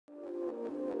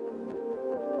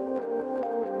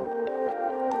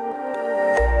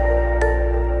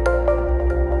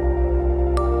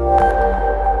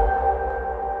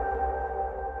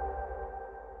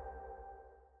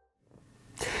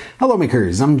Hello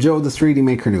makers, I'm Joe the 3D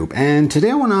Maker Noob, and today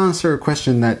I want to answer a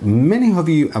question that many of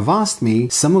you have asked me.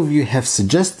 Some of you have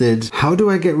suggested, how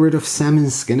do I get rid of salmon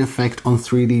skin effect on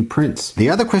 3D prints? The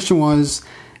other question was,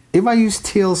 if I use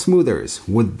TL Smoothers,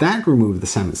 would that remove the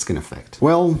salmon skin effect?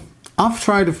 Well, I've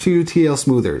tried a few TL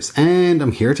Smoothers and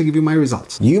I'm here to give you my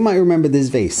results. You might remember this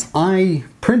vase. I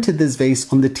printed this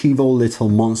vase on the Tevo Little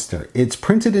Monster. It's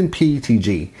printed in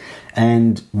PETG,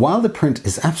 and while the print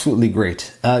is absolutely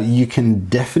great, you can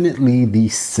definitely the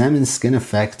salmon skin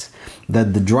effect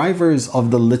that the drivers of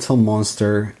the Little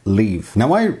Monster leave.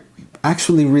 Now I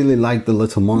actually really like the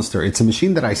Little Monster. It's a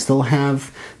machine that I still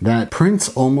have that prints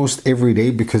almost every day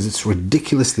because it's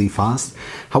ridiculously fast.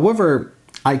 However,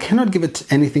 I cannot give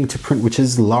it anything to print which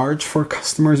is large for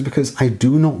customers because I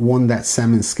do not want that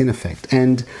salmon skin effect.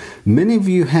 And many of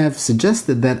you have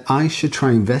suggested that I should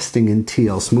try investing in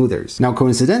TL Smoothers. Now,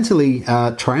 coincidentally,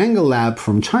 Trianglelabs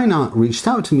from China reached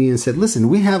out to me and said, listen,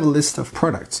 we have a list of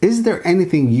products. Is there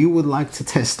anything you would like to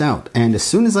test out? And as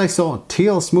soon as I saw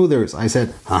TL Smoothers, I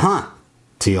said, aha,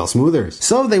 TL Smoothers.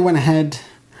 So they went ahead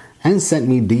and sent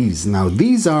me these. Now,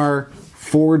 these are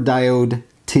 4-diode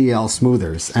TL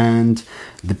Smoothers, and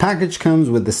the package comes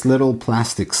with this little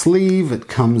plastic sleeve. It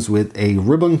comes with a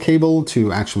ribbon cable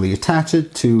to actually attach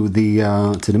it to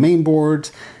the main board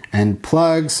and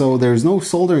plug, so there's no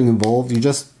soldering involved. You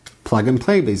just plug and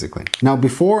play basically. Now,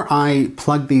 before I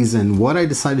plug these in, what I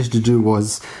decided to do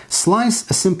was slice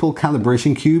a simple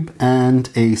calibration cube and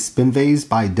a spin vase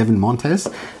by Devin Montes.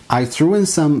 I threw in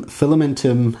some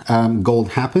Filamentum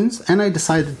gold happens and I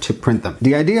decided to print them.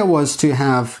 The idea was to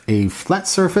have a flat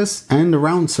surface and a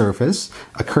round surface,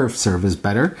 a curved surface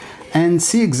better, and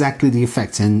see exactly the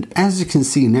effects. And as you can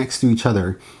see next to each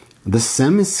other, the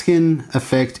salmon skin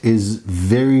effect is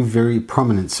very, very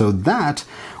prominent. So that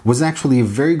was actually a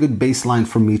very good baseline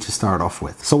for me to start off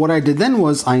with. So what I did then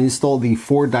was I installed the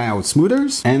 4-diode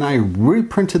smoothers and I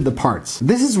reprinted the parts.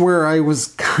 This is where I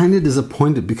was kind of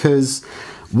disappointed because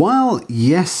while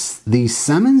yes, the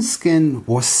salmon skin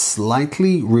was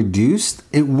slightly reduced,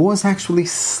 it was actually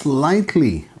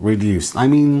slightly reduced. I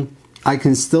mean, I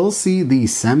can still see the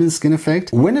salmon skin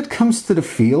effect. When it comes to the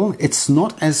feel, it's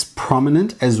not as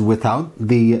prominent as without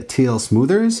the TL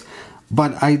Smoothers,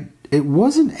 but it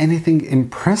wasn't anything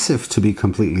impressive, to be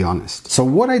completely honest. So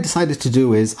what I decided to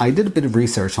do is I did a bit of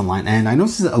research online and I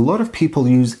noticed that a lot of people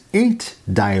use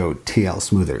 8-diode TL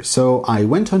Smoothers. So I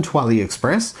went onto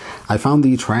Aliexpress, I found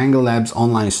the Trianglelabs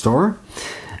online store,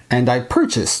 and I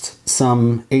purchased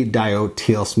some 8-diode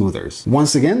TL Smoothers.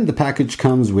 Once again, the package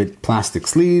comes with plastic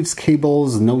sleeves,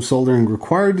 cables, no soldering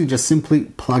required. You just simply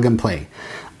plug and play.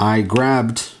 I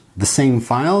grabbed the same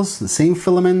files, the same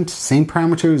filament, same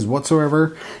parameters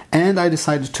whatsoever, and I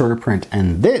decided to reprint.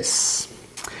 And this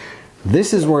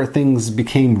is where things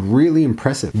became really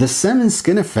impressive. The salmon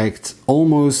skin effect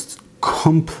almost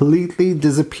completely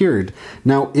disappeared.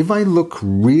 Now, if I look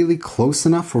really close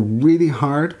enough or really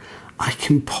hard, I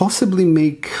can possibly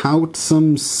make out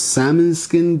some salmon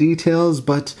skin details,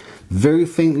 but very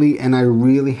faintly, and I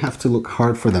really have to look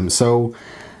hard for them. So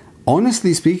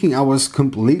honestly speaking, I was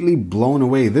completely blown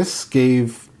away. This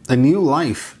gave a new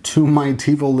life to my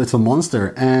Tevo Little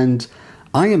Monster, and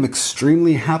I am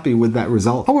extremely happy with that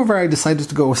result. However, I decided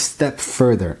to go a step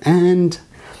further, and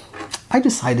I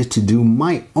decided to do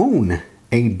my own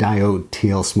 8-diode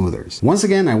TL Smoothers. Once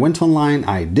again, I went online,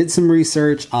 I did some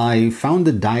research, I found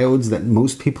the diodes that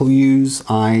most people use,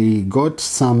 I got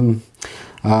some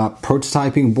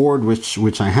prototyping board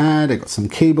which I had, I got some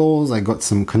cables, I got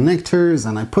some connectors,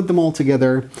 and I put them all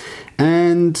together,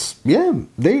 and yeah,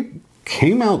 they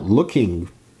came out looking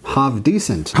half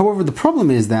decent. However, the problem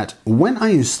is that when I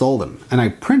installed them and I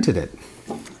printed it,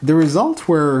 the results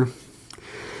were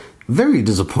very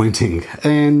disappointing,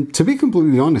 and to be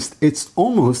completely honest, it's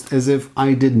almost as if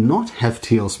I did not have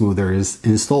TL Smoothers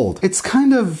installed. It's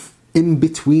kind of in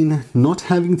between not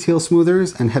having TL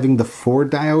Smoothers and having the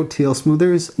 4-diode TL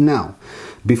Smoothers. Now,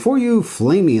 before you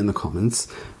flame me in the comments,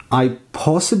 I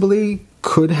possibly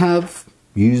could have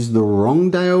used the wrong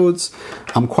diodes.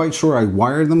 I'm quite sure I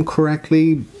wired them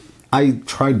correctly. I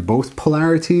tried both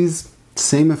polarities,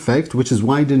 same effect, which is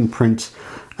why I didn't print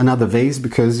another vase,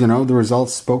 because, you know, the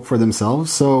results spoke for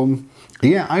themselves. So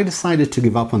yeah, I decided to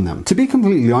give up on them. To be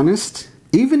completely honest,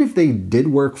 even if they did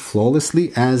work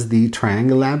flawlessly as the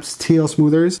Trianglelabs TL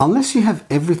Smoothers, unless you have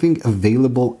everything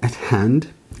available at hand,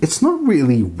 it's not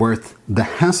really worth the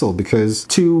hassle, because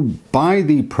to buy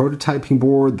the prototyping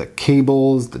board, the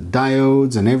cables, the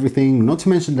diodes and everything, not to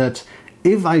mention that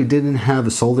if I didn't have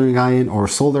a soldering iron or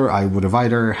solder, I would have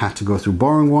either had to go through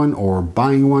borrowing one or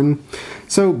buying one.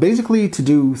 So basically, to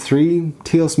do 3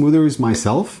 TL Smoothers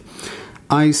myself,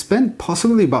 I spent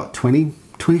possibly about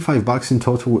 25 bucks in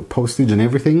total with postage and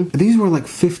everything. These were like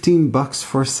 15 bucks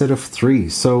for a set of 3,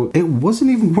 so it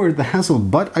wasn't even worth the hassle,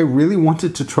 but I really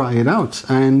wanted to try it out,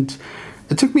 and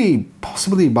it took me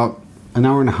possibly about an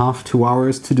hour and a half, 2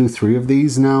 hours to do 3 of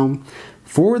these. Now,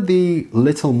 for the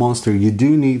little monster, you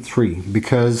do need 3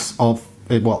 because of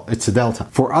well, it's a Delta.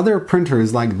 For other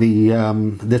printers like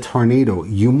the Tornado,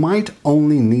 you might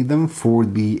only need them for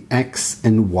the X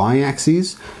and Y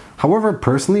axes. However,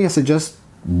 personally, I suggest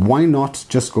why not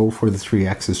just go for the 3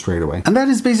 axes straight away. And that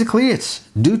is basically it.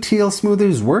 Do TL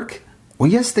Smoothers work?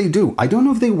 Well, yes, they do. I don't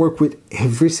know if they work with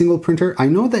every single printer. I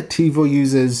know that Tevo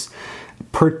uses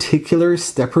particular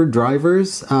stepper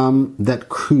drivers that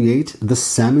create the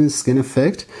salmon skin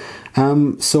effect.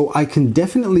 So I can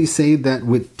definitely say that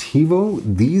with Tevo,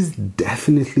 these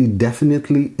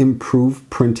definitely improve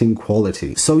printing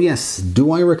quality. So yes,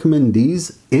 do I recommend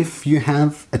these if you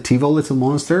have a Tevo Little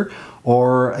Monster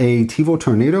or a Tevo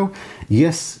Tornado?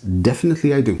 Yes,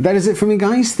 definitely I do. That is it for me,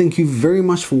 guys. Thank you very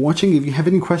much for watching. If you have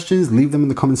any questions, leave them in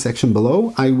the comment section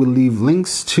below. I will leave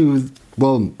links to,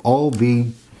 well, all the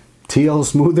TL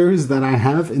Smoothers that I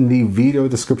have in the video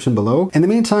description below. In the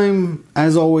meantime,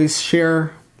 as always,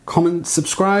 share, comment,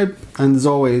 subscribe, and as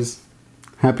always,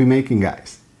 happy making,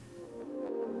 guys.